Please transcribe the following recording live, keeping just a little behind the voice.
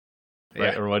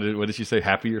Right? Yeah. Or what did she say?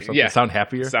 Happy or something? Yeah. Sound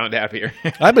happier? Sound happier.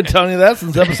 I've been telling you that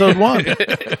since episode 1.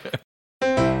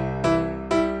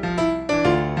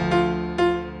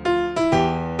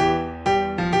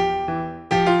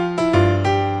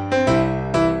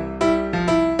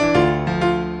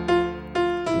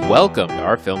 Welcome to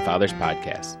our Film Fathers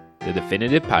podcast, the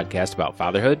definitive podcast about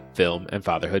fatherhood, film, and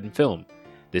fatherhood in film.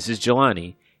 This is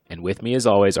Jelani, and with me as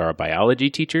always are our biology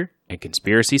teacher and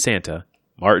conspiracy Santa,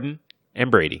 Martin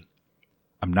and Brady.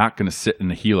 I'm not going to sit in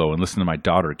the helo and listen to my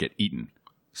daughter get eaten.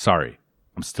 Sorry,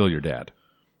 I'm still your dad.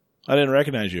 I didn't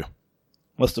recognize you.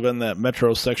 Must have been that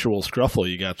metrosexual scruffle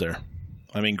you got there.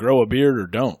 I mean, grow a beard or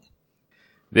don't.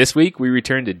 This week, we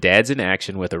return to Dads in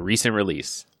Action with a recent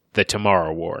release, The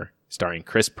Tomorrow War, starring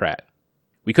Chris Pratt.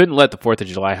 We couldn't let the 4th of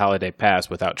July holiday pass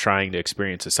without trying to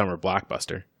experience a summer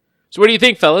blockbuster. So what do you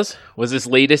think, fellas? Was this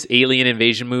latest alien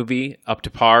invasion movie up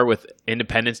to par with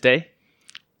Independence Day?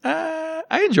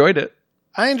 I enjoyed it.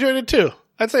 I enjoyed it too.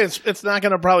 I'd say it's not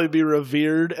going to probably be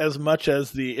revered as much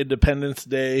as the Independence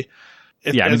Day.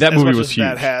 Yeah, I mean, that movie was huge.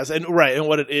 That has, and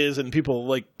what it is, and people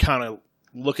like kind of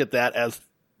look at that as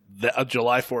a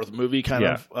July 4th movie kind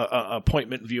of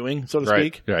appointment viewing, so to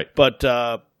speak. Right. But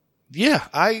yeah,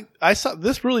 I saw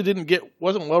this really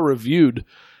wasn't well reviewed,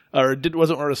 or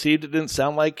wasn't well received. It didn't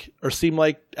sound like or seem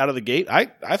like out of the gate.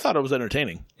 I thought it was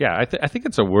entertaining. Yeah, I think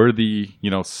it's a worthy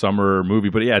summer movie,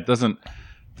 but yeah, it doesn't.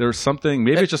 There's something.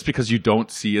 Maybe it's just because you don't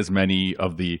see as many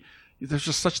of the. There's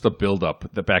just such the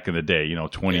buildup that back in the day,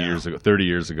 20 years ago, 30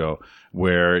 years ago,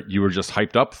 where you were just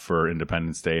hyped up for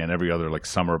Independence Day and every other like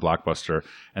summer blockbuster.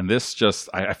 And this just,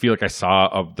 I feel like I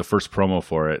saw the first promo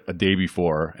for it a day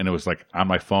before, and it was like on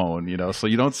my phone, So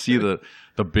you don't see the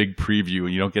big preview,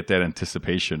 and you don't get that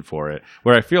anticipation for it.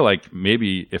 Where I feel like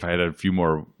maybe if I had a few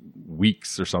more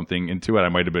weeks or something into it, I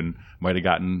might have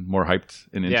gotten more hyped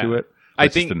and into it. I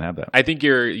just think didn't have that. I think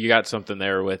you got something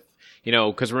there with.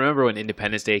 Because remember when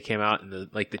Independence Day came out and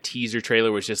the teaser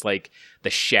trailer was just like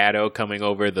the shadow coming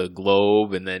over the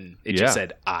globe, and then it just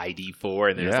said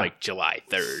ID4, and then it's like July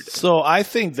 3rd. So I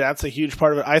think that's a huge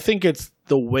part of it. I think it's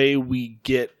the way we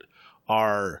get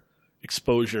our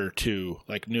exposure to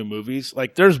like new movies.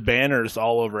 Like there's banners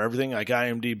all over everything, like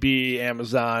IMDb,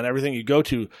 Amazon, everything you go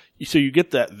to. So you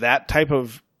get that type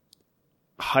of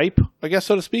hype, I guess,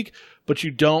 so to speak, but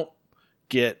you don't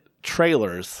get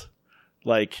trailers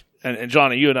like. And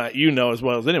Johnny, you and I, as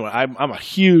well as anyone, I'm a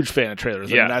huge fan of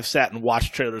trailers. I mean, I've sat and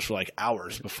watched trailers for like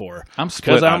hours before. I'm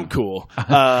split because I'm cool.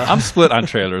 I'm split on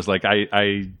trailers. Like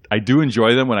I do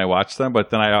enjoy them when I watch them,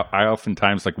 but then I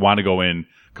oftentimes like want to go in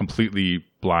completely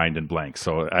blind and blank.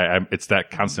 So it's that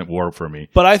constant war for me.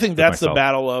 But I think that's the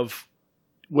battle of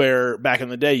where back in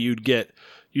the day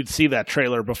you'd see that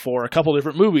trailer before a couple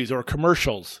different movies or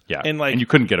commercials. Yeah, and you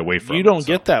couldn't get away from it. You don't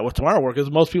get that with Tomorrow War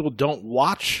because most people don't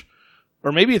watch.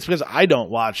 Or maybe it's because I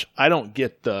don't watch.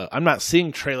 I'm not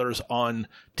seeing trailers on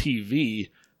TV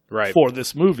for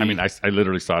this movie. I mean, I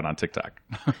literally saw it on TikTok.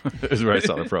 Is where I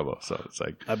saw the promo. So it's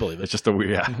like I believe it. It's just a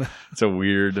weird. Yeah, it's a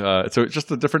weird. It's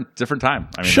just a different time.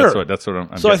 I mean, sure. That's what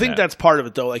I'm. So I think that's part of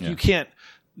it, though. Like you can't.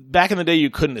 Back in the day, you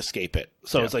couldn't escape it.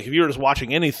 So it's like if you were just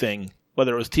watching anything,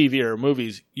 whether it was TV or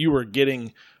movies, you were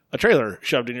getting a trailer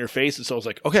shoved in your face, and so it's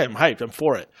like, okay, I'm hyped. I'm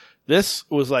for it. This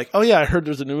was like, oh yeah, I heard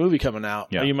there's a new movie coming out.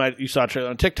 Yeah. You saw a trailer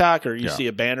on TikTok, or you see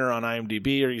a banner on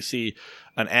IMDb, or you see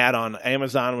an ad on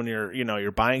Amazon when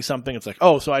you're buying something. It's like,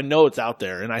 oh, so I know it's out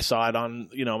there, and I saw it on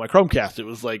my Chromecast. It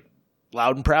was like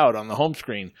loud and proud on the home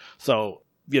screen. So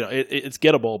it's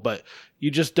gettable, but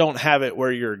you just don't have it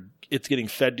where it's getting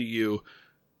fed to you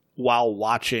while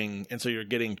watching, and so you're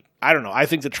getting. I don't know. I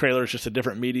think the trailer is just a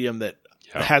different medium that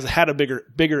has had a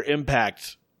bigger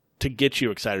impact to get you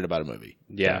excited about a movie.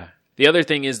 Yeah. The other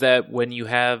thing is that when you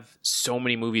have so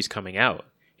many movies coming out,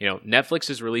 Netflix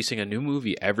is releasing a new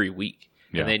movie every week.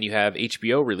 Yeah. And then you have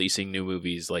HBO releasing new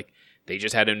movies. Like they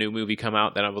just had a new movie come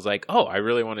out that I was like, oh, I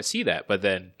really want to see that. But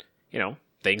then,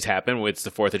 things happen. It's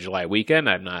the 4th of July weekend.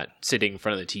 I'm not sitting in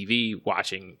front of the TV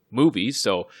watching movies.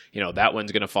 So, that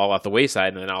one's going to fall off the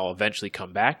wayside, and then I'll eventually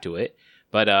come back to it.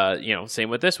 But, same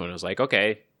with this one. It was like,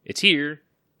 okay, it's here.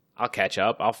 I'll catch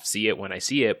up. I'll see it when I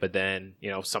see it, but then,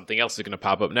 something else is going to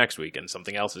pop up next week, and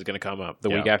something else is going to come up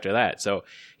the week after that. So,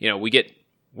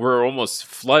 we're almost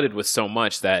flooded with so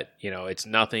much that, it's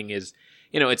not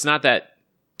that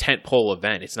tentpole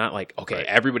event. It's not like, okay,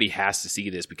 everybody has to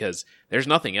see this because there's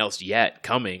nothing else yet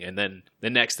coming. And then the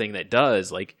next thing that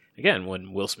does, like, again,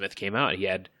 when Will Smith came out, he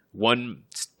had one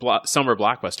summer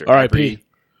blockbuster. R.I.P.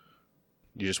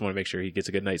 You just want to make sure he gets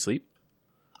a good night's sleep?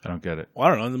 I don't get it. Well,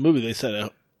 I don't know. In the movie, they said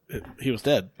he was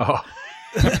dead. Oh.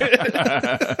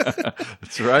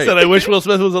 That's right. Said I wish Will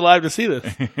Smith was alive to see this.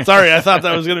 Sorry, I thought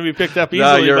that was going to be picked up easily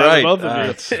No, you're by right. both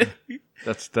of you.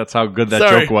 That's how good that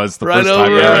Sorry. joke was the Right first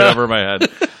time. over, Yeah, right over my head.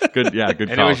 Good, yeah, good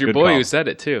And call. it was your good boy call. who said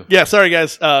it too. Yeah, sorry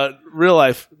guys. Real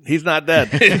life, he's not dead.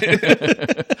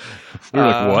 We were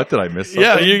like, what? Did I miss something?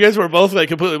 Yeah, you guys were both like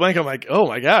completely blank. I'm like, oh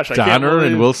my gosh, I can't Donner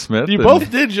believe and Will Smith. You and,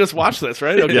 both did just watch this,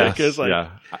 right? Okay, Yes, 'cause, like, yeah.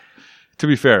 To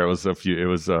be fair, it was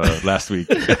last week.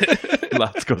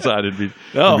 Lots goes on in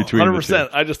no, between. 100%.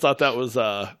 I just thought that was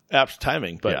apt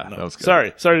timing, but Yeah, no. that was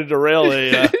good. Sorry to derail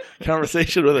a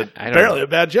conversation with apparently a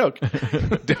bad joke.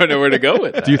 Don't know where to go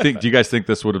with that. Do you guys think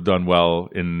this would have done well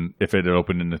if it had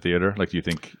opened in the theater? Like, do you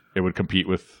think it would compete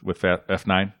with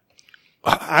F9?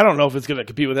 I don't know if it's going to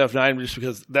compete with F9 just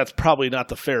because that's probably not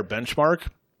the fair benchmark,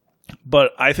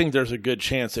 but I think there's a good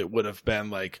chance it would have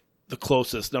been like the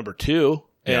closest number 2,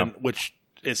 and which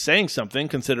is saying something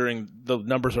considering the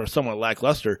numbers are somewhat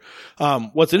lackluster.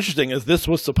 What's interesting is this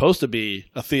was supposed to be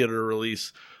a theater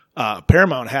release.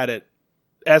 Paramount had it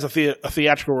as a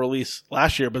theatrical release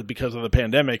last year, but because of the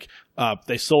pandemic,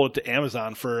 they sold it to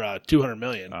Amazon for $200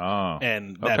 million,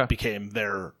 and that became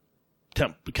their I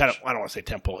don't want to say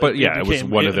temple, but it was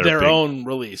one of their own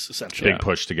release essentially. Big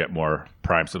push to get more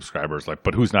Prime subscribers. Like,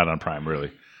 but who's not on Prime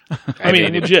really? I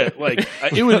mean, legit. Like,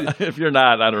 it would. If you're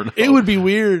not, I don't know. It would be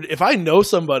weird if I know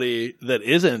somebody that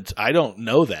isn't. I don't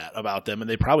know that about them, and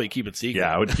they probably keep it secret.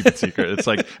 Yeah, I would keep it secret. It's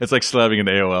like slamming an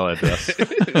AOL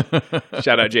address.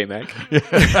 Shout out J Mac.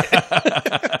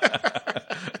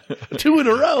 2 in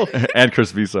a row. And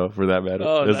Chris Viso, for that matter.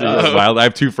 Oh, This is no. wild. I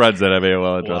have 2 friends that have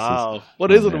AOL addresses. Wow,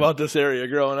 what is it man. about this area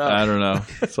growing up? I don't know.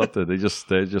 Something. They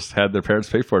just had their parents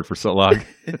pay for it for so long.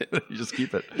 You just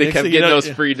keep it. They Next kept thing you getting know- those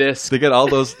free discs. They get all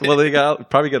those. Well, they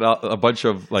probably get a bunch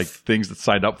of like things that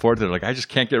signed up for it. They're like, I just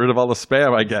can't get rid of all the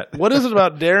spam I get. What is it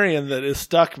about Darien that is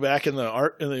stuck back in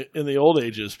in the old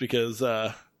ages? Because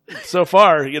so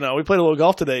far, we played a little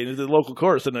golf today in the local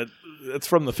course, and it's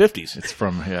from the 50s. It's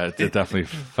from it definitely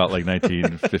felt like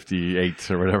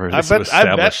 1958 or whatever. This was I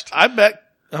established. bet.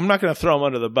 I'm not going to throw him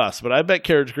under the bus, but I bet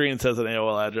Carriage Greens has an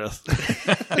AOL address.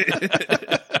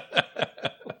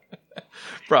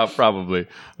 Probably.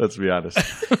 Let's be honest.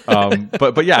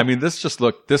 But yeah, I mean, this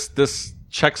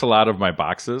checks a lot of my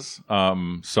boxes.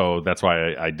 So that's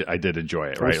why I did enjoy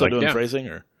it. Are we Right? still Like, doing phrasing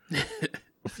or?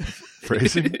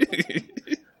 phrasing.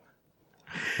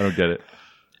 I don't get it.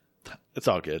 It's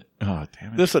all good. Oh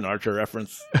damn it! This is an Archer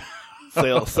reference.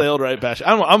 Sailed right past.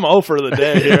 I'm 0 for the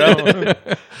day here.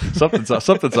 Something's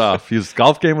off. His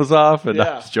golf game was off, and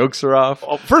Yeah. his jokes are off.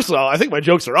 Well, first of all, I think my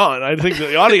jokes are on. I think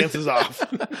the audience is off.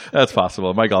 That's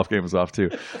possible. My golf game was off too,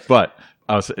 but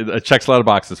it checks a lot of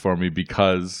boxes for me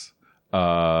because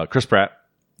Chris Pratt.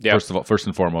 Yeah. First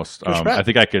and foremost, Pratt. I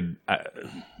think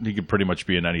he could pretty much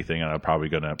be in anything, and I'm probably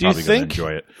gonna Do you gonna think?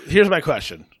 enjoy it. Here's my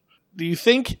question: do you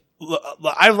think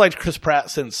I've liked Chris Pratt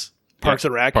since Parks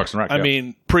and Rec? Parks and Rec, I yeah.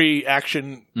 mean,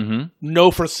 pre-action, no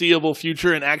foreseeable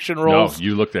future in action roles. No,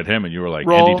 you looked at him and you were like,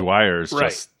 Role. Andy Dwyer's Right.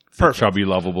 just the Perfect. chubby,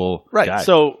 lovable Right. guy.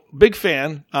 So big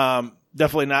fan.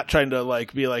 Definitely not trying to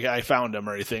like be like I found him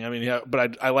or anything. I mean, yeah,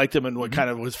 but I liked him in what kind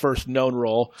of his first known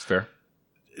role. It's fair.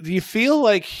 Do you feel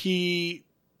like he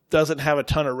doesn't have a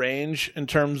ton of range in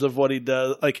terms of what he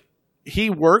does? Like he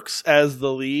works as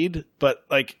the lead, but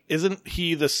like isn't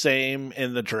he the same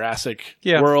in the Jurassic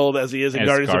world as he is in As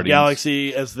Guardians of the Guardians.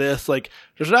 Galaxy as this? Like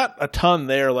there's not a ton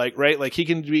there. Like right, like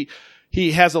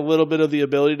he has a little bit of the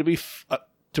ability to be.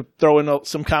 To throw in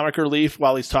some comic relief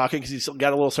while he's talking because he's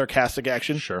got a little sarcastic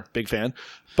action. Sure. Big fan.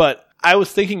 But I was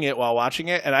thinking it while watching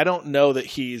it, and I don't know that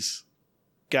he's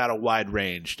got a wide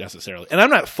range necessarily. And I'm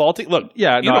not faulting. Look,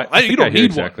 Yeah, you don't, I think you don't I hear need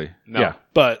exactly. one. No. Yeah.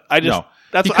 But I just No.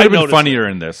 that's He what could I have been noticed. funnier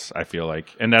in this, I feel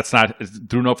like. And it's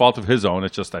through no fault of his own.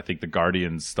 It's just I think the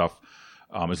Guardians stuff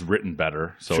is written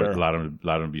better. So Sure. it allowed him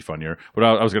to be funnier. But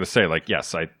I was gonna say, like,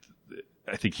 yes, I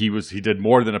think he did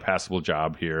more than a passable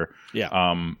job here. Yeah.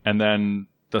 And then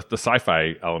the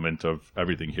sci-fi element of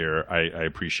everything here I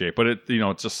appreciate. But it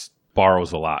just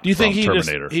borrows a lot Do you think from he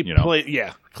Terminator. play?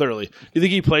 Yeah, clearly. Do you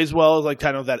think he plays well as like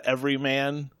kind of that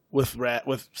everyman with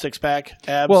six pack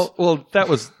abs? Well, that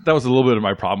was a little bit of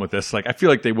my problem with this. Like, I feel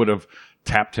like they would have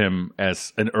tapped him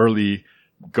as an early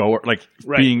goer, like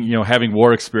being having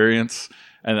war experience,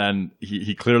 and then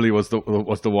he clearly was the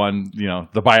one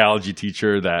the biology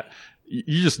teacher that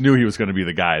you just knew he was going to be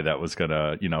the guy that was going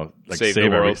to like Save the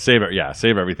world.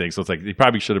 save everything. So it's like he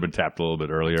probably should have been tapped a little bit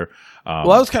earlier.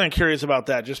 Well, I was kind of curious about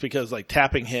that just because like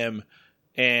tapping him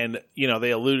and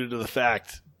they alluded to the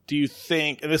fact. Do you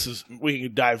think, and this is, we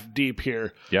can dive deep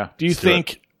here. Yeah. Do you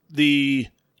think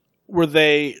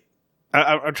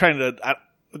I'm trying to,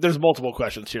 there's multiple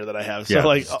questions here that I have. So Yeah,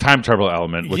 like time travel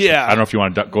element. Which Yeah. I don't know if you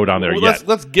want to go down there well, yet.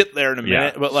 let's get there in a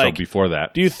minute. But like, so before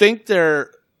that, do you think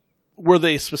were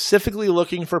they specifically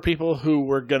looking for people who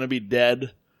were going to be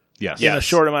dead yes, in a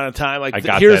short amount of time? Like, I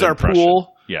got here's that our impression.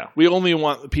 pool. Yeah, We only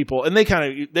want the people, and they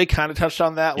kind of touched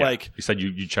on that. yeah. Like, you said,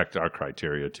 you checked our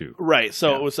criteria too. right.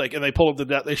 So Yeah. it was like, and they pulled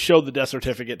up they showed the death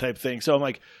certificate type thing. So I'm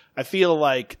like, I feel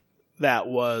like that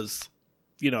was,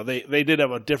 they did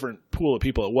have a different pool of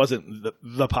people. It wasn't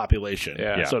the population,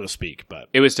 Yeah. so to speak, but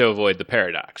It was to avoid the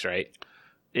paradox, right?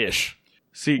 ish.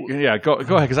 See, yeah, go ahead,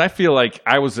 because I feel like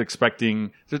I was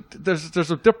expecting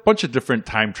there's a bunch of different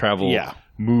time travel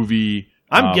movie.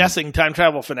 I'm guessing time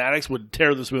travel fanatics would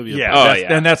tear this movie Yeah,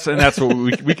 apart. that's what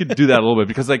we could do that a little bit,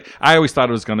 because like I always thought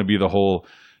it was going to be the whole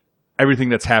everything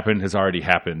that's happened has already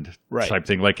happened type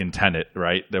thing, like in Tenet,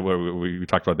 right? That we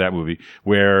talked about that movie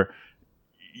where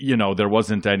there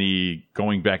wasn't any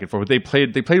going back and forth. They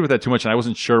played with that too much, and I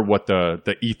wasn't sure what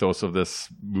the ethos of this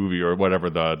movie or whatever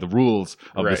the rules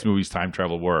of this movie's time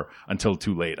travel were until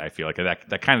too late. I feel like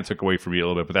that kind of took away from me a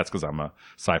little bit, but that's because I'm a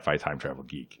sci-fi time travel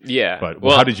geek. Yeah. But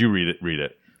how did you read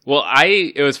it? Well,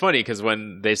 it was funny because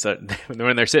when they're sitting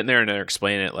there and they're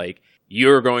explaining it, like,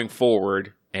 you're going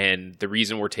forward, and the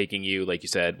reason we're taking you, like you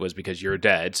said, was because you're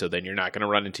dead, so then you're not going to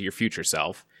run into your future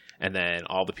self. And then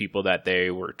all the people that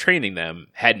they were training them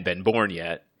hadn't been born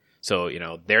yet, so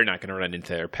they're not going to run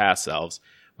into their past selves.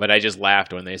 But I just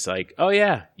laughed when they said, like, "Oh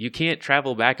yeah, you can't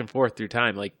travel back and forth through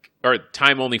time, or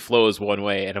time only flows one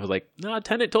way." And I was like, "No,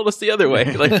 Tenet told us the other way.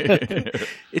 Like,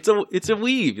 it's a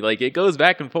weave, like it goes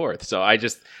back and forth." So I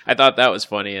thought that was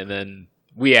funny. And then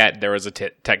there was a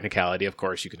technicality. Of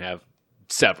course, you can have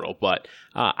several, but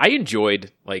I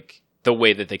enjoyed like the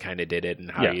way that they kind of did it,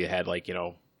 and how you had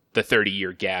the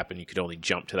 30-year gap, and you could only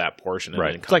jump to that portion. And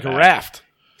then It's like come a back. raft.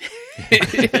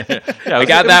 I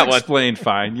got that one explained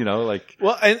fine. Like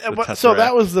Well, so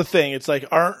that was the thing. It's like,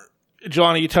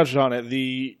 Jelani, you touched on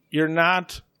it. You're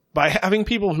not, by having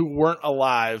people who weren't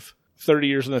alive 30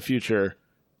 years in the future,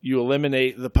 you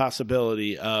eliminate the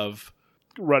possibility of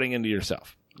running into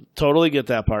yourself. Totally get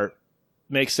that part.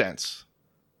 Makes sense.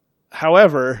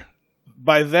 However,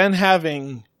 by then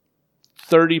having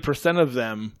 30% of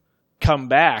them come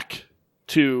back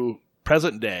to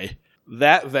present day,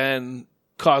 that then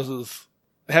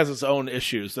has its own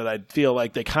issues that I feel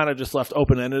like they kind of just left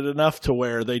open-ended enough to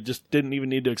where they just didn't even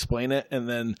need to explain it. And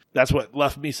then that's what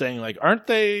left me saying, like, aren't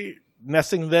they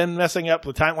messing up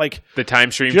the time? Like, the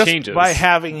time stream just changes by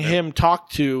having him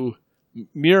talk to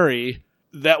Muri,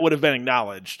 that would have been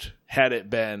acknowledged had it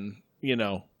been,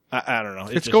 I don't know.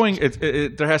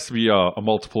 There has to be a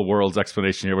multiple worlds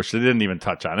explanation here, which they didn't even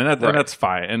touch on, and that's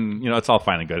fine. And it's all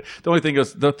fine and good. The only thing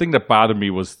the thing that bothered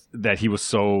me was that he was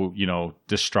so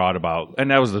distraught about,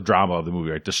 and that was the drama of the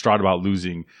movie, right? Distraught about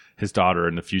losing his daughter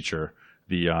in the future.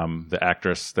 The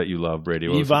actress that you love, Brady,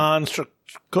 Yvonne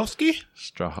Strahovski,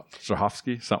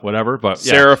 whatever. But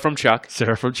Sarah from Chuck. There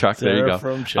you go.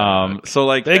 From Chuck. So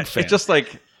like, Big fan. it's just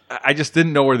like, I just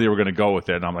didn't know where they were going to go with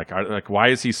it, and I'm like, why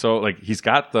is he so like? He's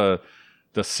got the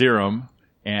serum,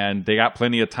 and they got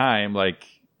plenty of time. Like,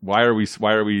 why are we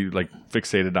like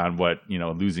fixated on what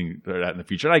losing that in the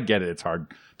future? And I get it; it's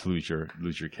hard to lose your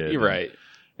kid. You're right.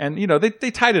 And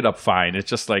they tied it up fine. It's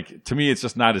just like, to me, it's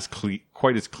just not as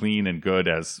quite as clean and good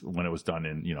as when it was done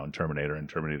in in Terminator and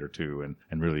Terminator 2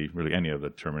 and really any of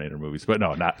the Terminator movies. But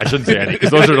no, I shouldn't say any,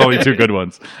 because those are the only two good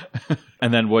ones.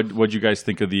 And then what'd you guys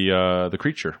think of the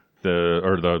creature,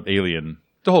 the alien?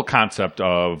 The whole concept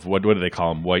of what do they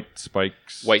call them? White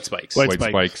spikes. White spikes. White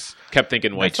spikes. Kept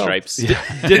thinking white stripes.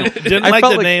 Didn't like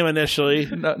the name initially.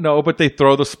 No, but they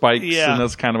throw the spikes, Yeah. and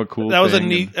that's kind of a cool. That was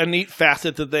thing. a neat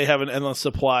facet that they have an endless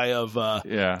supply of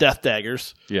death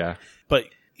daggers. Yeah. But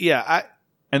yeah,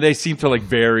 and they seem to like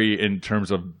vary in terms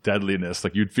of deadliness.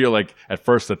 Like, you'd feel like at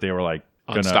first that they were like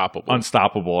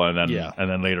unstoppable, and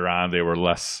then later on they were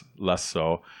less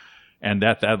so. And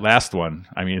that last one,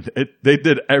 I mean,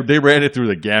 they ran it through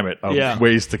the gamut of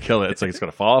ways to kill it. It's like, it's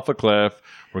going to fall off a cliff.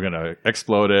 We're going to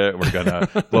explode it. We're going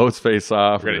to blow its face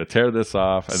off. We're going to tear this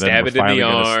off. And stab then it in the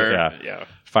arm.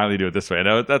 Finally do it this way.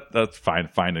 And that's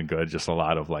fine and good. Just a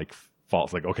lot of like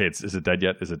faults. Like, okay, is it dead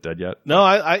yet? Is it dead yet? No,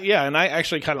 and I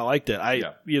actually kind of liked it.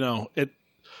 It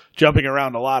jumping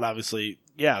around a lot, obviously.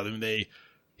 Yeah, I mean,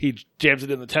 he jams it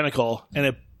in the tentacle, and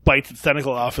it bites its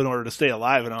tentacle off in order to stay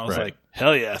alive, and I was like,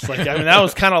 hell yes. Like, I mean, that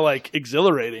was kind of like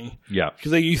exhilarating. Yeah.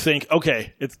 Because you think,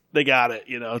 okay, they got it,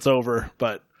 it's over.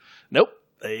 But nope.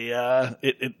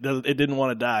 It didn't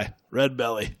want to die. Red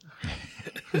belly.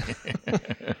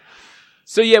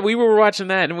 So yeah, we were watching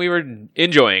that and we were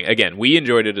enjoying. Again, we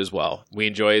enjoyed it as well. We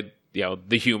enjoyed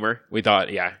the humor. We thought,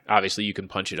 obviously you can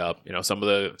punch it up. Some of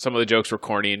the jokes were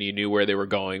corny and you knew where they were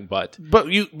going, but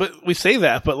we say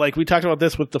that, but like we talked about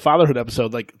this with the fatherhood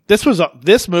episode, like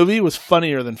this movie was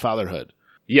funnier than Fatherhood.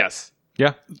 Yes.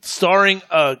 Yeah. Starring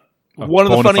one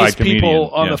of the funniest people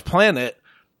comedian. on the planet.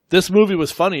 This movie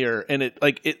was funnier, and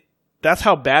that's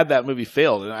how bad that movie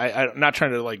failed. And I'm not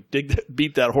trying to like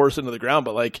beat that horse into the ground,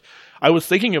 but like I was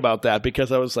thinking about that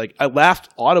because I was like, I laughed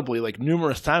audibly like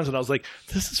numerous times, and I was like,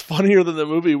 this is funnier than the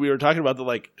movie we were talking about that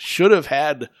like should have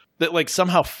had, that like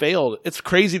somehow failed. It's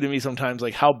crazy to me sometimes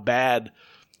like how bad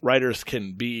writers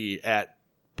can be at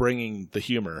bringing the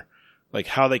humor. Like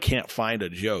how they can't find a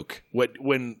joke.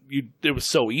 It was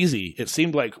so easy. It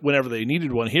seemed like whenever they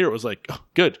needed one here, it was like, oh,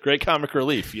 good, great comic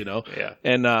relief, Yeah.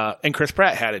 And Chris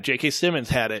Pratt had it. J.K. Simmons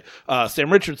had it.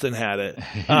 Sam Richardson had it.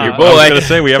 Your boy. I was going to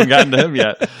say we haven't gotten to him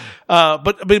yet.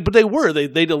 But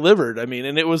they delivered. I mean,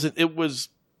 and it was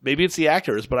maybe it's the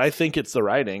actors, but I think it's the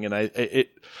writing, and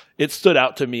it stood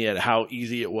out to me at how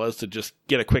easy it was to just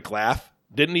get a quick laugh.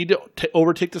 Didn't need to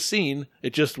overtake the scene.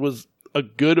 It just was a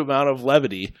good amount of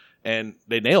levity. And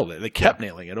they nailed it. They kept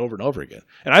nailing it over and over again.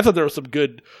 And I thought there was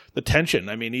the tension.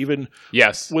 I mean, even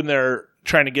when they're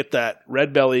trying to get that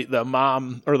red belly, the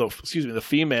mom, or the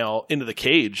female into the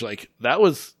cage, like that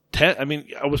was tense. I mean,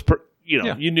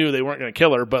 you knew they weren't going to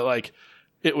kill her, but like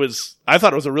I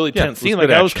thought it was a really tense scene.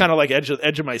 Like I was kind of like edge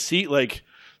of my seat. Like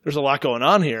there's a lot going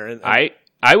on here. And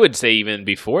I would say even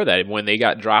before that, when they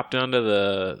got dropped onto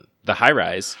the high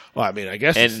rise. Well, I mean, I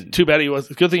guess it's too bad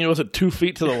good thing he wasn't 2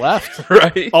 feet to the left.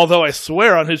 Right. Although I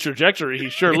swear on his trajectory, he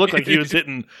sure looked like he was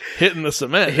hitting the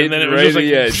cement. And then it was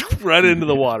just like right into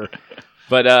the water.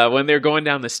 But when they're going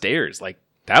down the stairs, like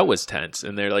that was tense.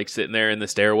 And they're like sitting there in the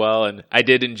stairwell. And I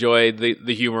did enjoy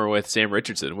the humor with Sam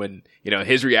Richardson when,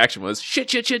 his reaction was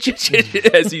shit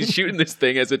as he's shooting this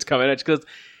thing as it's coming at you. Because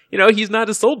he's not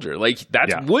a soldier. Like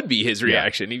that would be his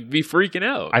reaction. He'd be freaking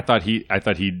out. I thought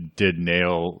he did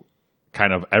nail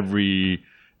kind of every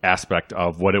aspect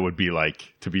of what it would be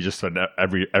like to be just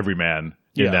every man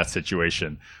in that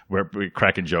situation, where we're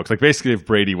cracking jokes. Like basically, if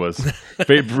Brady was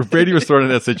thrown in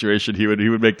that situation, he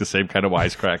would make the same kind of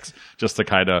wisecracks just to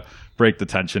kind of break the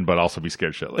tension, but also be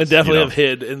scared shitless. And definitely have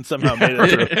hid and somehow made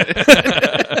it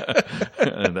through.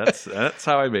 And that's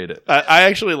how I made it. I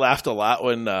actually laughed a lot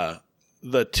when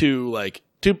the two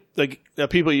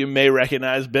people you may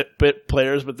recognize, bit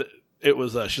players, but it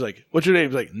was she's like, "What's your name?"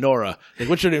 He's like, "Nora." Like,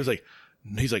 "What's your name?"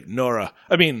 He's like, "Nora."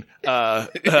 I mean,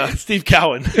 Steve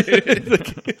Cowan.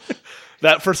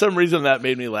 That for some reason that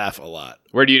made me laugh a lot.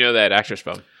 Where do you know that actress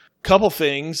from? Couple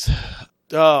things.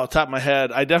 Oh, top of my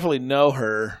head, I definitely know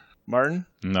her. Martin?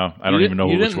 No, I don't even know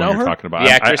which one you're talking about.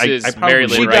 The actress is Mary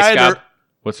Lynn Rice Cobb.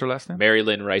 What's her last name? Mary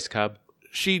Lynn Rice Cobb.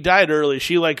 She died early.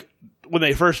 She when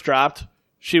they first dropped,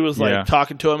 she was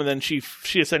talking to him, and then she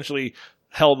essentially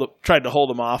tried to hold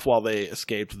them off while they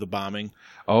escaped the bombing.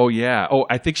 Oh yeah. Oh,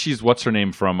 I think she's what's her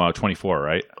name from 24,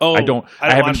 right? Oh,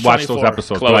 I haven't watched those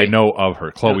episodes, Chloe. but I know of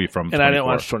her, Chloe from 24. And I didn't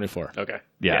watch 24. Okay.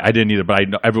 Yeah, I didn't either, but I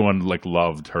know everyone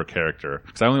loved her character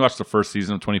because I only watched the first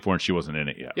season of 24 and she wasn't in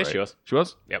it yet. Yes, right? she was. She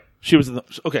was. Yep. She was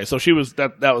so she was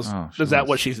that was is that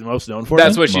what she's most known for?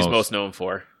 That's what she's most known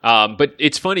for. But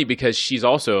it's funny because she's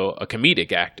also a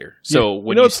comedic actor. So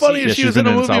when it's funny, she was in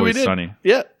a movie we did. Sunny.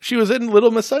 Yeah, she was in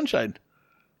Little Miss Sunshine.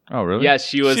 Oh, really? Yes,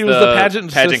 she was the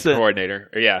pageant coordinator.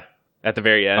 Yeah, at the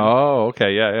very end. Oh,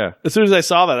 okay, yeah. As soon as I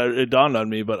saw that, it dawned on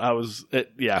me. But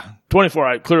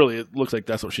 24. Clearly, it looks like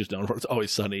that's what she's known for. It's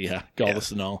Always Sunny. Yeah, Gail the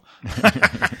Snail.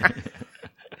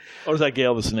 Or is that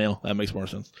Gail the Snail? That makes more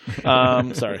sense.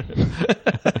 Sorry.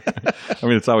 I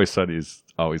mean, It's Always Sunny is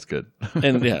always good.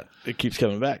 And it keeps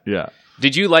coming back. Yeah.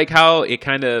 Did you like how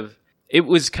it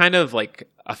was kind of like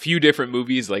a few different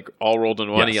movies like all rolled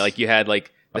in one? Yes. Like you had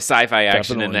like the sci-fi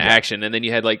action Definitely, and the action, and then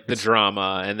you had like the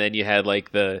drama, and then you had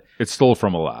like the... It stole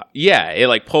from a lot. Yeah, it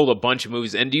like pulled a bunch of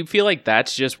movies. And do you feel like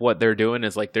that's just what they're doing,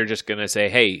 is like they're just going to say,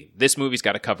 hey, this movie's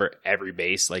got to cover every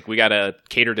base. Like we got to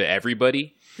cater to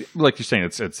everybody? Like you're saying,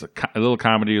 it's a little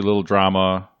comedy, a little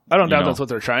drama. I don't doubt that's what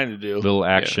they're trying to do. Little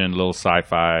action, little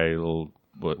sci-fi,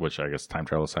 which I guess time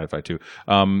travel sci-fi too.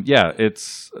 I'm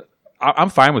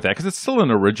fine with that because it's still an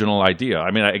original idea.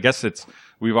 I mean, I guess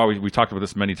we talked about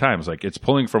this many times. Like it's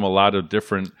pulling from a lot of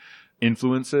different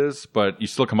influences, but you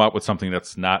still come up with something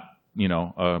that's not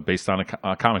based on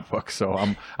a comic book. So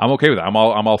I'm okay with that. I'm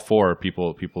all for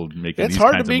people making. It's these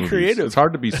hard kinds to be of movies. creative. It's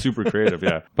hard to be super creative.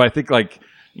 Yeah, but I think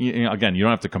again, you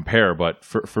don't have to compare. But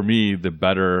for me, the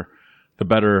better the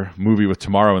better movie with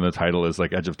tomorrow in the title is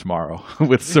like Edge of Tomorrow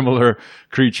with similar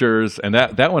creatures. And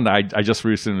that one I just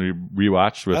recently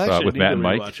rewatched with Matt and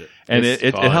Mike. And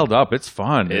it held up. It's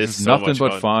fun. It's so nothing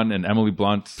but fun. And Emily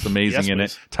Blunt's amazing in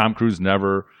it. Tom Cruise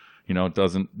never,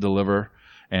 doesn't deliver.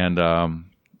 And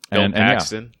Bill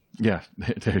Paxton. Yeah,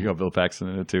 there you go, Bill Paxton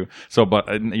in it too. So,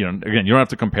 but again, you don't have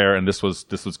to compare. And this was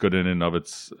good in and of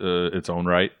its own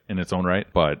right.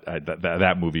 But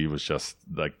that movie was just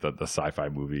like the sci-fi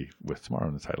movie with tomorrow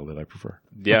in the title that I prefer.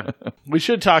 Yeah, we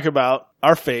should talk about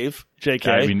our fave, JK.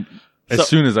 I mean, as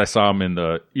soon as I saw him in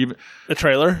the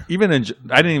trailer, I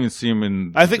didn't even see him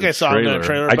in. I think I saw him in a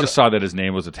trailer. I just saw that his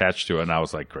name was attached to it, and I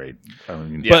was like, great.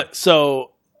 But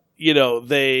so I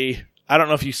don't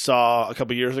know if you saw a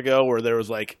couple years ago where there was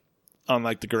like on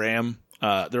like the gram,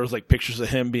 there was like pictures of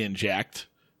him being jacked.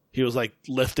 He was like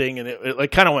lifting, and it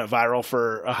like kind of went viral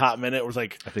for a hot minute. It was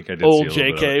like I think I did old see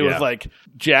JK with like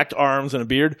jacked arms and a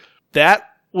beard. That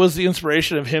was the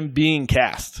inspiration of him being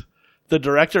cast. The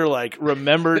director like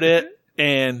remembered it,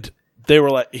 and they were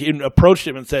like, he approached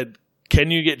him and said,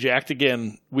 "Can you get jacked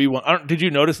again? We want." Did you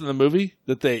notice in the movie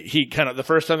that the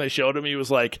first time they showed him, he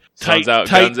was like tight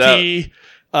tee.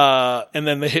 And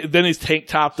then he's tank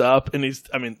topped up, and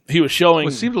he was showing.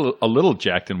 It seemed a little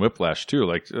jacked in Whiplash too,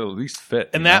 like at least fit.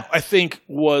 And that I think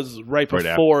was right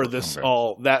before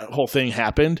that whole thing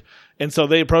happened. And so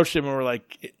they approached him and were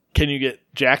like, "Can you get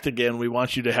jacked again? We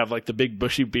want you to have like the big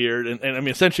bushy beard." And I mean,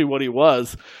 essentially what he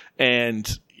was, and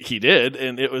he did.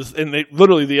 And it was, and they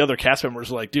literally the other cast members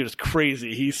were like, "Dude, it's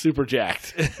crazy. He's super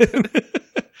jacked."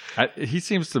 He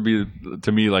seems to be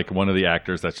to me like one of the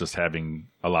actors that's just having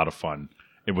a lot of fun.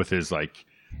 With his like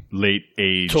late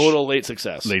age, total late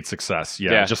success,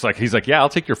 yeah. Just like he's like, yeah, I'll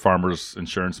take your farmer's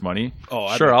insurance money.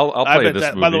 Oh, sure, I'll play this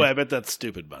movie. By the way, I bet that's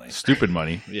stupid money. Stupid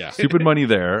money, yeah, stupid money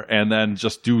there, and then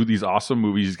just do these awesome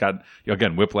movies. He's got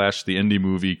again Whiplash, the indie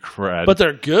movie, Cred, but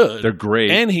they're good, they're great,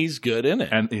 and he's good in it,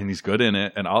 and he's good in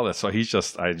it, and all that. So I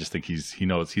just think he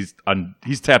knows he's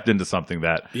tapped into something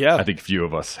that I think few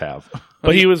of us have.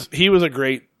 But he was a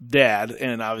great dad,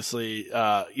 and obviously,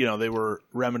 they were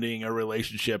remedying a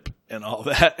relationship and all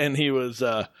that. And he was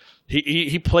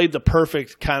he played the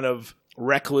perfect kind of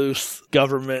recluse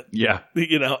government,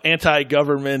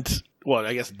 anti-government. Well,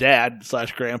 I guess dad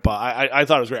 / grandpa. I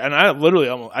thought it was great, and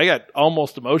I got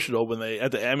almost emotional when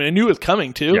I knew it was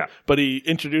coming too. Yeah. But he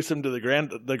introduced him to the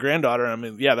granddaughter,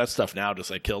 and that stuff now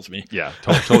just like kills me. Yeah,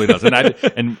 totally does.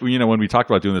 And when we talked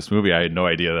about doing this movie, I had no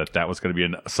idea that was going to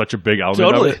be such a big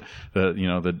element of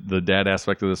it. The dad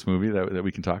aspect of this movie that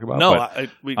we can talk about. No,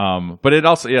 but it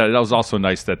also it was also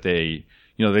nice that they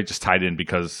just tied in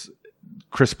because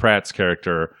Chris Pratt's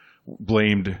character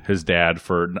blamed his dad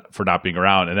for not being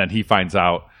around, and then he finds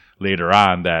out later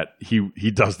on that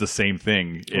he does the same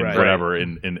thing in whatever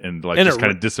and just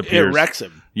kind of disappears. It wrecks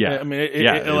him. Yeah, I mean, it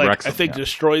wrecks him. I think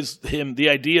destroys him. The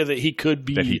idea that he could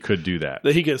be that he could do that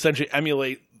he could essentially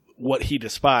emulate what he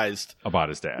despised about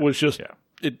his dad was just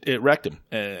it wrecked him,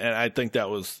 and I think that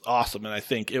was awesome. And I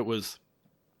think it was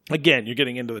again, you're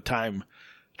getting into the time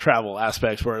travel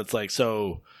aspects where it's like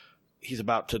so. He's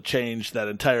about to change that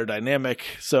entire dynamic,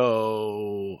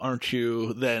 so aren't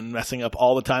you then messing up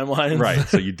all the timelines? Right.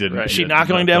 So you didn't. Is she not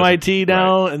going to MIT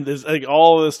now? Right. And this, like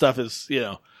all of this stuff is,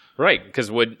 right? Because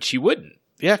she wouldn't.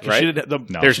 Yeah, because she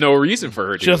didn't. There's no reason for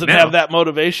her. She doesn't have that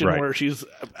motivation where she's.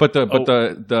 But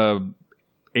the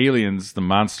aliens, the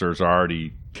monsters, are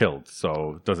already killed,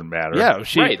 so it doesn't matter. Yeah,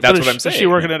 that's what I'm saying. Is she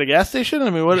working at a gas station?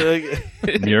 I mean, what?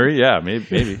 Muri, yeah,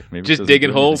 maybe just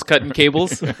digging holes, cutting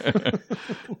cables,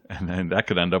 and then that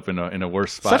could end up in a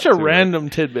worse spot. Such a random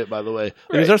tidbit, by the way.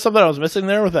 Right. Is there something I was missing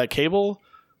there with that cable?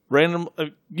 Random.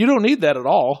 You don't need that at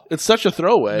all. It's such a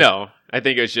throwaway. No, I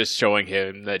think it was just showing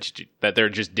him that they're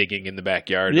just digging in the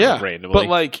backyard. Randomly. But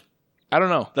like, I don't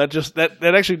know. That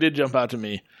actually did jump out to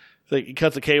me. Like he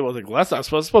cuts the cable. I was like, well, that's not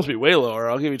supposed. It's supposed to be way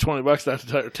lower. I'll give you $20 not to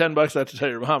tell, or $10 not to tell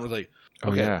your mom. I was like,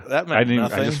 okay, that meant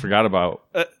nothing. I just forgot about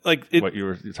what you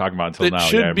were talking about until now.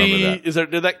 Should I remember that. Is there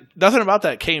nothing about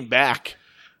that came back?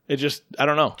 It just I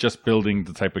don't know. Just building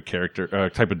the type of character,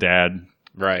 type of dad,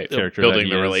 right? Character building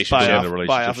the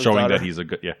relationship, showing that he's a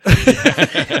good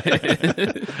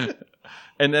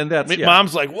And then that's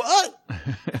mom's like, what?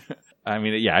 I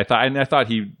mean, I thought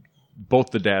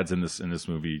both the dads in this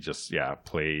movie just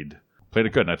played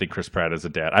it good, and I think Chris Pratt as a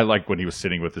dad. I like when he was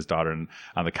sitting with his daughter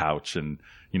on the couch, and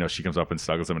she comes up and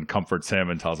snuggles him and comforts him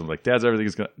and tells him like, Dad,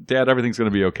 everything's gonna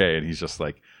be okay, and he's just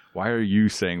like, why are you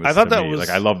saying this? I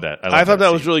love that. I thought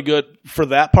that was really good for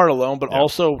that part alone, but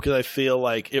also because I feel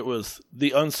like it was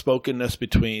the unspokenness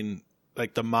between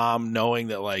like the mom knowing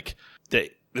that like that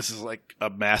this is like a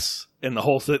mess, and the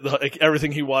whole thing, like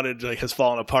everything he wanted like has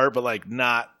fallen apart. But like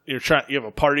not, you have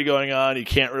a party going on, you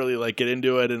can't really like get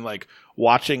into it, and like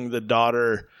watching the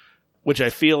daughter, which I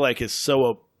feel like is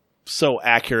so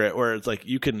accurate, where it's like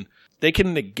they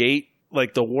can negate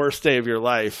like the worst day of your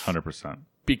life 100%,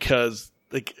 because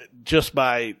like just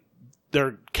by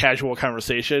their casual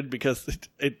conversation, because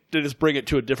they just bring it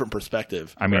to a different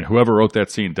perspective. I mean, whoever wrote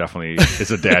that scene definitely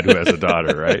is a dad who has a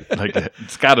daughter, right? Like,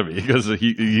 it's got to be, because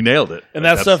he nailed it. And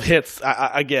like, that stuff hits.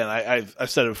 I've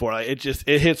said it before. Like,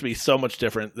 it hits me so much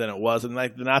different than it was, and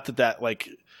like not that like,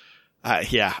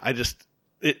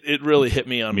 it really hit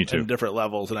me on different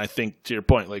levels. And I think, to your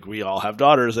point, like we all have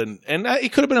daughters, and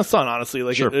it could have been a son, honestly.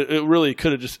 Like sure. it really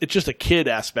could have it's just a kid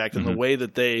aspect, and the way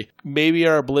that they maybe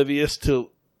are oblivious to,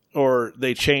 or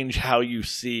they change how you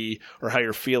see or how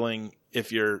you're feeling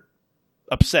if you're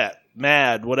upset,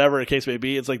 mad, whatever the case may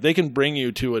be. It's like they can bring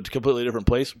you to a completely different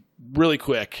place really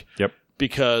quick. Yep.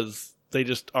 Because they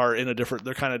just are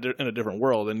they're kind of in a different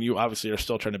world, and you obviously are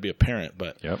still trying to be a parent.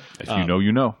 But yep. If you know,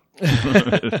 you know.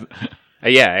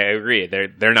 Yeah, I agree.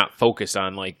 They're not focused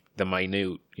on like the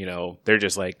minute, they're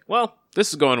just like, well, this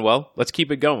is going well. Let's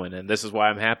keep it going. And this is why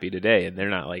I'm happy today. And they're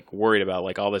not like worried about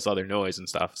like all this other noise and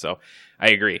stuff. So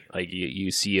I agree. Like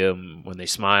you see them when they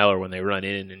smile or when they run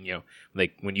in, and,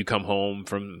 like when you come home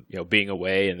from, being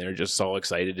away, and they're just so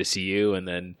excited to see you. And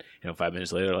then, 5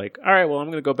 minutes later, like, all right, well, I'm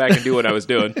going to go back and do what I was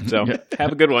doing. So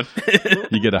have a good one.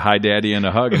 You get a hi daddy and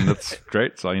a hug, and that's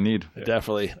great. That's all you need.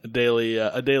 Definitely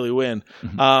a daily win.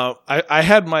 I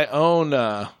had my own,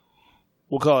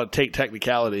 we'll call it take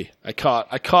technicality. I caught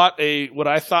what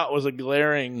I thought was a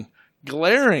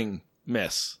glaring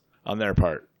miss on their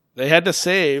part. They had to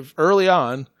save early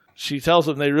on. She tells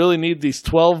them they really need these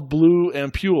 12 blue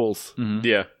ampules. Mm-hmm.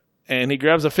 Yeah. And he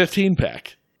grabs a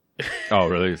 15-pack. Oh,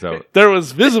 really? So there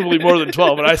was visibly more than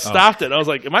 12, and I stopped it. I was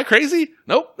like, am I crazy?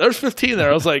 Nope, there's 15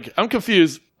 there. I was like, I'm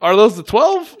confused. Are those the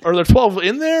 12? Are there 12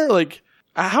 in there? Like,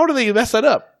 how do they mess that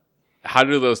up? How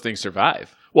do those things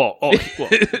survive? Well,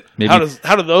 maybe.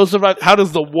 How do those survive? How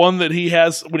does the one that he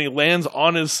has when he lands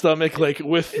on his stomach, like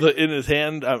with in his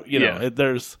hand,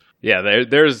 there's. Yeah,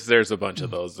 there's a bunch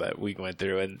of those that we went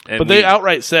through, and but they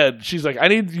outright said, she's like,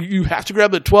 you have to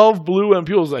grab the 12 blue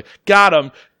ampules. Like, got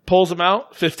him. Pulls them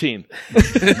out, 15.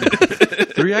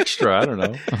 3 extra, I don't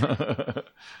know.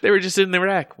 They were just in the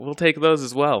rack. We'll take those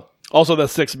as well. Also, that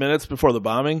 6 minutes before the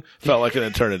bombing felt like an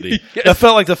eternity. Yes. That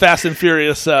felt like the Fast and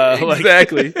Furious.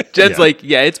 Exactly. Jen's like,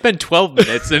 it's been 12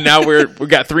 minutes, and now we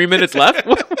got 3 minutes left.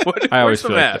 I always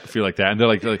feel like that,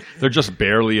 and they're just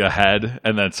barely ahead,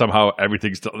 and then somehow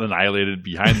everything's still annihilated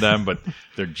behind them, but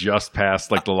they're just past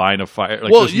like the line of fire.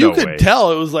 Like, well, you could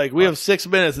tell it was like we have 6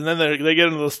 minutes, and then they get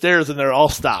into the stairs, and they're all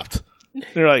stopped.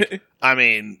 They're like, I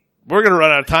mean. We're going to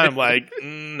run out of time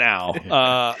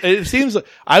now. It seems like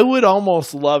I would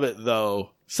almost love it,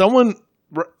 though. Someone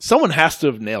has to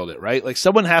have nailed it, right? Like,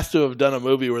 someone has to have done a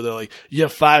movie where they're like, you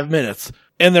have 5 minutes.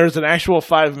 And there's an actual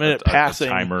 5-minute passing.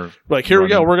 Timer. Like, here we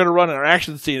go. We're going to run our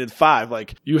action scene in 5.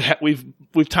 Like,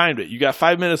 we've timed it. You got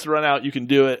 5 minutes to run out. You can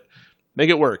do it. Make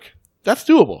it work. That's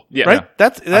doable. Yeah. Right?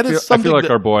 That is something. I feel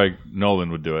like our boy Nolan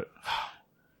would do it.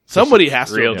 Somebody has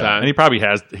to. Real time. And he probably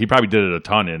has. He probably did it a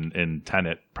ton in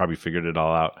Tenet. Probably figured it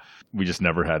all out. We just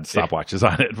never had stopwatches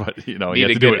on it. But, he had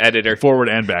to do it editor. Forward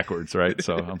and backwards, right?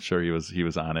 So I'm sure he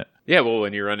was on it. Yeah, well,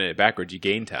 when you're running it backwards, you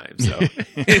gain time. So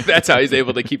that's how he's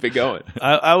able to keep it going.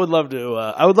 I would love to.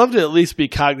 I would love to at least be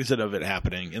cognizant of it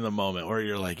happening in the moment where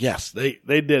you're like, yes, they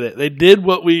did it. They did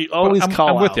what we always call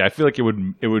out. I'm with you. I feel like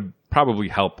it would probably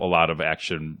help a lot of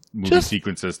action movie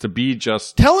sequences to be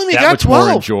just tell him he that got much 12.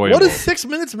 more enjoyable. What does 6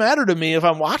 minutes matter to me if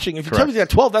I'm watching? If you tell me he got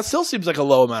 12, that still seems like a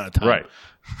low amount of time. Right.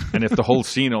 And if the whole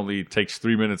scene only takes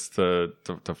 3 minutes to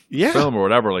film or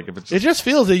whatever, like if it's it just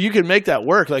feels that you can make that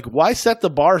work. Like, why set the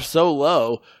bar so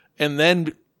low and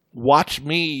then watch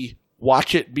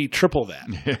it be triple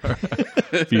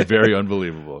that? Be very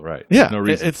unbelievable, right? Yeah. There's no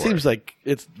reason it seems like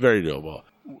it's very doable.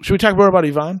 Should we talk more about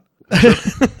Yvonne?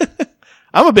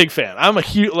 I'm a big fan. I'm a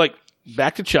huge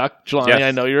back to Chuck. Jelani, yes.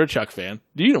 I know you're a Chuck fan.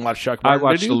 Do you watch Chuck Martin? I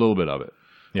watched a little bit of it.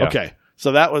 Yeah. Okay.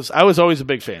 So I was always a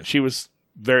big fan. She was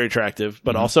very attractive,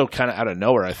 but also kind of out of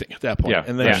nowhere, I think, at that point. Yeah.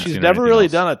 And then she's never really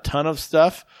done a ton of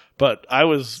stuff, but I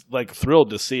was thrilled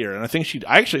to see her. And I think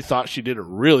I actually thought she did a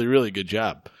really, really good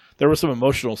job. There was some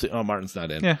emotional scenes. Oh, Martin's not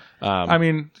in. Yeah. I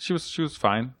mean, she was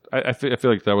fine. I feel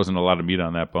like there wasn't a lot of meat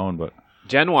on that bone, but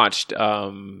Jen watched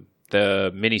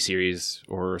the miniseries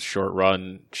or short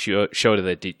run show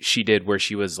that she did where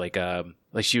she was like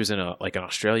she was in an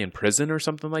Australian prison or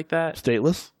something like that.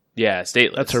 Stateless? Yeah,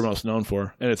 Stateless. That's her most known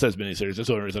for. And it says miniseries. That's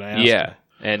the only reason I asked. Yeah.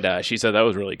 And she said that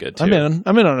was really good too. I'm in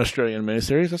on an Australian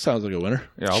miniseries. That sounds like a winner.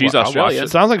 Yeah, She's I'll watch Australian. It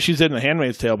sounds like she's in The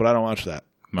Handmaid's Tale, but I don't watch that.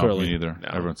 No, Clearly. me neither. No.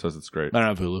 Everyone says it's great. I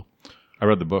don't have Hulu. I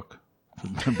read the book.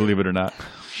 Believe it or not.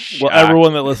 Well,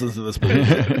 everyone that listens to this believes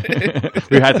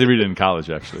We had to read it in college,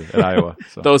 actually, at Iowa.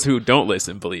 So. Those who don't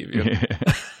listen believe you.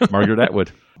 Margaret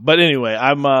Atwood. But anyway,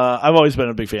 I've always been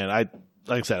a big fan. Like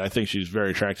I said, I think she's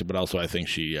very attractive, but also I think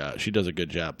she does a good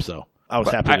job. So I was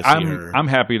happy to see her. I'm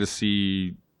happy to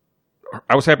see.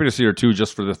 I was happy to see her too,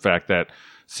 just for the fact that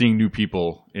seeing new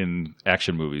people in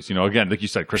action movies. You know, again, like you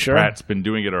said, Chris Pratt's been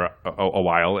doing it a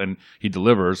while, and he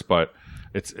delivers. But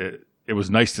it was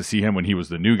nice to see him when he was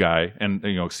the new guy, and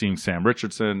seeing Sam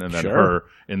Richardson and then her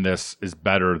in this is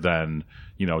better than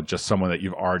just someone that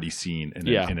you've already seen in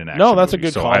an action. No, that's movie. a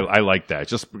good so call. I like that. It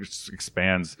just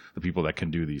expands the people that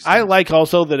can do these things. I like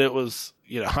also that it was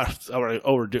I already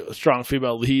overdo a strong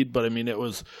female lead, but I mean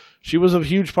she was a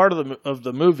huge part of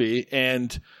the movie,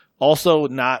 and also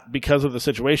not because of the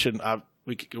situation.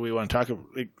 We want to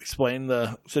explain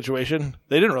the situation.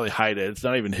 They didn't really hide it. It's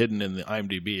not even hidden in the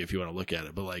IMDb if you want to look at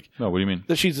it. But no, what do you mean?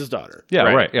 that she's his daughter. Yeah,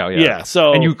 right. Yeah.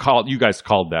 So and you guys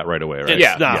called that right away, right?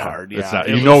 It's not hard. It's Yeah, not.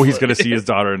 It He's was- going to see his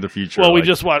daughter in the future. Well, we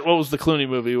just watched. What was the Clooney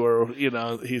movie where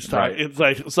he's talking?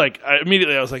 Right. It's like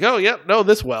immediately I was like, oh yep, know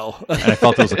this well. And I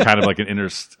felt it was kind of like an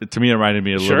to me, it reminded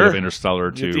me a little bit of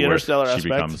Interstellar too, The Interstellar where she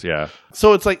aspect. becomes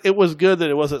So it's like it was good that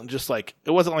it wasn't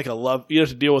like a love. You have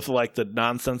to deal with like the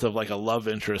nonsense of like a love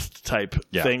interest type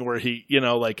thing where he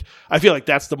I feel like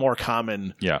that's the more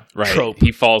common trope.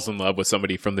 He falls in love with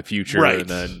somebody from the future,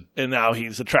 and now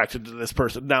he's attracted to this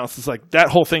person. Now it's just like that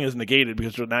whole thing is negated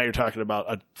because now you're talking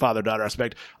about a father-daughter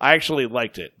aspect. I actually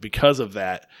liked it because of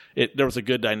that. There was a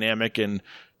good dynamic, and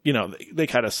they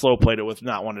kind of slow played it with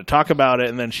not wanting to talk about it,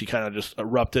 and then she kind of just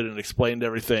erupted and explained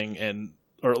everything,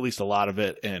 or at least a lot of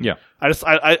it. And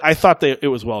I thought it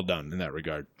was well done in that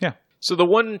regard. Yeah. So the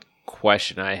one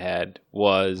question I had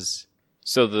was,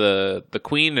 so the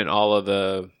queen and all of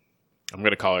I'm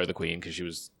going to call her the queen because she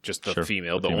was just the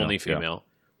only female.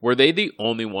 Were they the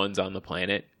only ones on the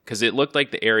planet? Because it looked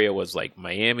like the area was like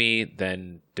Miami,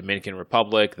 then Dominican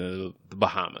Republic, the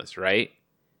Bahamas, right?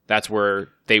 That's where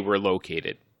they were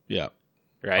located. Yeah.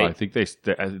 Right? I think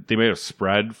they may have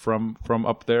spread from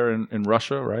up there in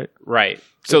Russia, right? Right.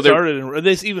 So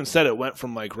they even said it went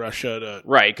from like Russia to...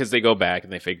 Right, because they go back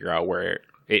and they figure out where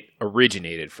it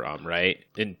originated from, right?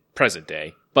 In present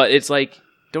day. But it's like,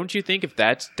 don't you think if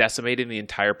that's decimating the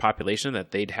entire population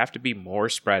that they'd have to be more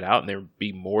spread out and there would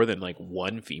be more than like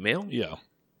one female? Yeah.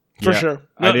 For sure.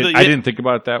 I didn't think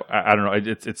about that. I don't know.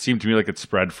 It seemed to me like it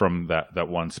spread from that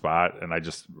one spot, and I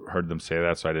just heard them say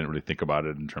that, so I didn't really think about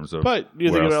it in terms of. But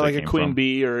you think about like a queen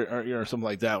bee or something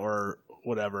like that, or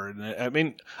whatever. And I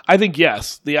mean, I think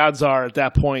yes, the odds are at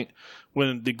that point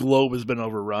when the globe has been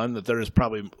overrun that there is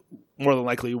probably more than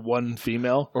likely one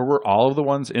female. Or were all of the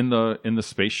ones in the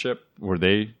spaceship, were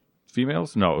they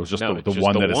females? No, it was just the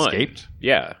one that escaped.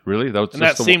 Yeah, really.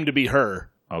 That seemed to be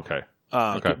her. Okay.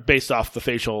 Based off the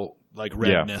facial like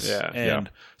redness. Yeah.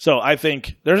 So I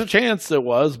think there's a chance it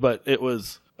was, but it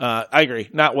was. I agree,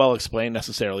 not well explained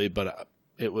necessarily, but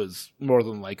it was more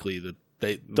than likely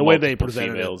that the way they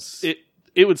presented it.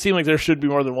 It would seem like there should be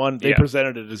more than one. They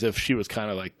presented it as if she was kind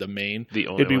of like the main.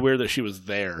 It'd be weird that she was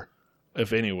there,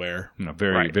 if anywhere.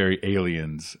 Very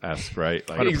aliens-esque, right?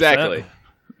 Like, exactly.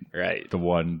 Right. The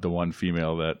one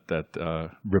female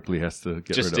that Ripley has to get rid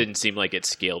of. Just didn't seem like it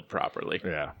scaled properly.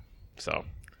 Yeah. So,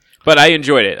 but I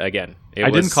enjoyed it again.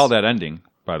 I didn't call that ending,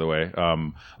 by the way.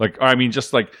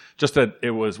 Just that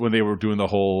it was when they were doing the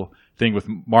whole thing with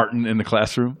Martin in the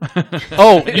classroom.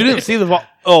 Oh, you didn't see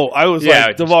I was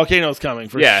like, the volcano's coming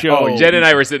for sure. Oh, Jen and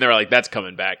I were sitting there like, that's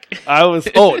coming back. I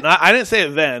didn't say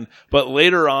it then, but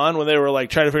later on when they were like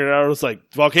trying to figure it out, I was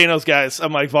like, volcanoes, guys.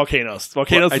 I'm like, volcanoes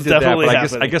is definitely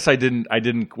happening. I guess I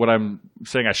didn't, what I'm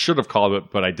saying I should have called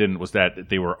it, but I didn't, was that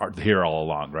they were here all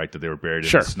along, right? That they were buried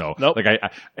in the snow. Nope. Like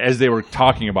as they were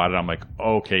talking about it, I'm like,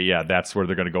 okay, yeah, that's where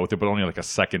they're going to go with it, but only like a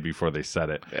second before they said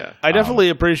it. Yeah. I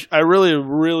definitely I really,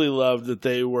 really loved that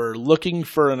they were looking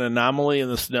for an anomaly in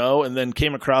the snow and then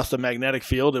came across the magnetic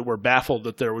field and were baffled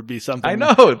that there would be something. I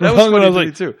know. That was funny to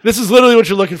me too. This is literally what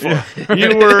you're looking for. Yeah.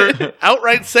 You were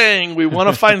outright saying we want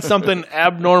to find something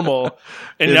abnormal,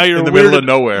 and now you're in the middle of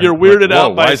nowhere. You're weirded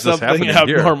out by something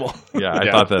abnormal. Yeah,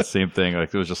 I thought that same thing.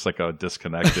 Like it was just like a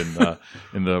disconnect in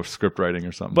the script writing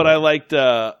or something. But I liked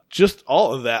just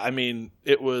all of that. I mean,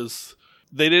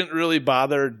 they didn't really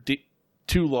bother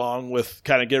too long with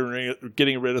kind of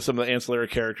getting rid of some of the ancillary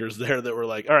characters there that were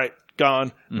like, all right, gone.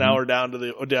 Mm-hmm. Now we're down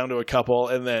to a couple,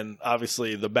 and then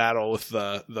obviously the battle with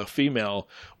the female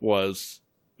was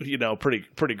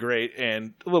pretty great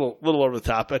and a little over the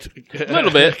top a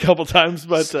little bit, a couple times,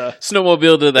 but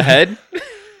snowmobile to the head.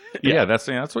 Yeah, that's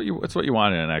what you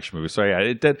want in an action movie. So yeah,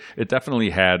 it definitely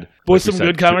had with some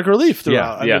good comic relief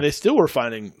throughout. Yeah. I mean, they still were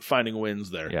finding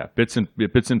wins there. Yeah, bits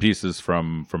and pieces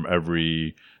from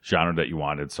every genre that you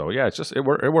wanted. So yeah, it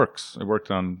works. It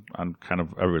worked on kind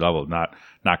of every level.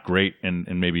 Not great in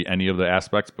maybe any of the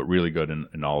aspects, but really good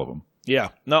in all of them. Yeah.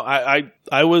 No,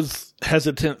 I was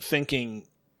hesitant thinking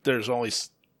there's only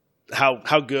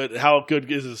how good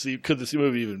could this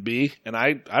movie even be? And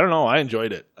I don't know. I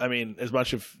enjoyed it. I mean, as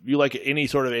much if you like any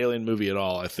sort of alien movie at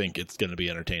all, I think it's going to be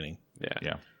entertaining.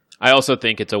 Yeah. I also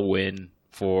think it's a win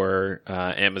for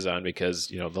Amazon because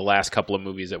the last couple of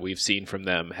movies that we've seen from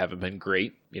them haven't been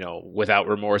great. Without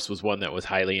Remorse was one that was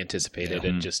highly anticipated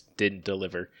and just didn't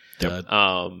deliver. Yep.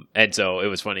 And so it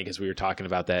was funny because we were talking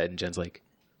about that, and Jen's like,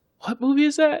 "What movie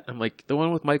is that?" I'm like, "The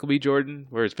one with Michael B. Jordan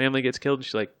where his family gets killed." And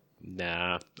she's like,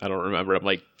 "Nah, I don't remember." I'm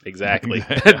like, exactly.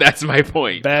 That's my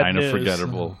point. Bad kind news. of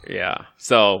forgettable. Yeah.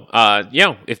 So,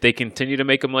 if they continue to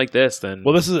make them like this, then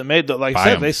well, this isn't made. Like I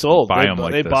said, they sold.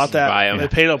 They bought that. Buy 'em.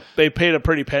 They paid a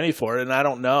pretty penny for it, and I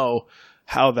don't know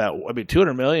how that. I mean,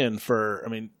 $200 million for. I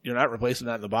mean, you're not replacing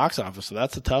that in the box office, so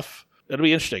that's it'll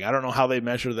be interesting. I don't know how they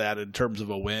measure that in terms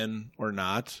of a win or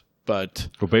not, but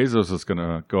well, Bezos is going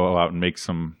to go out and make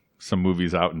some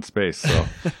movies out in space, so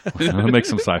we'll make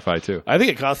some sci-fi too. I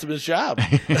think it cost him his job.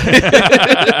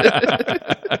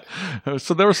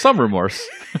 So there was some remorse.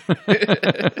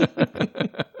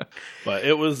 But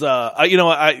it was,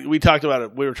 we talked about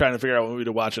it. We were trying to figure out what movie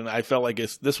to watch, and I felt like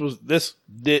this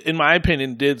did, in my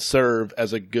opinion, did serve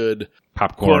as a good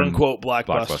popcorn quote unquote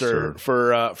blockbuster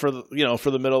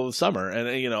for the middle of the summer. And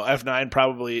F9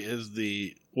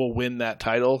 probably will win that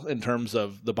title in terms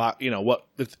of the box.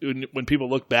 When people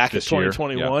look back at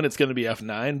 2021, it's going to be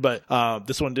F9. But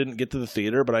this one didn't get to the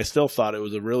theater, but I still thought it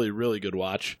was a really, really good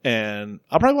watch, and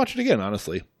I'll probably watch it again.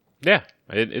 Honestly, yeah,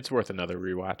 it's worth another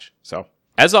rewatch. So,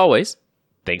 as always,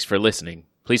 thanks for listening.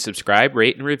 Please subscribe,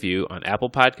 rate, and review on Apple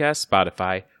Podcasts,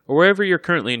 Spotify, or wherever you're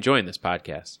currently enjoying this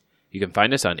podcast. You can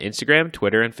find us on Instagram,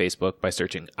 Twitter, and Facebook by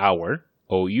searching our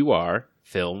OUR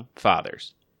Film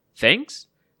Fathers. Thanks,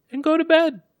 and go to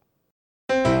bed.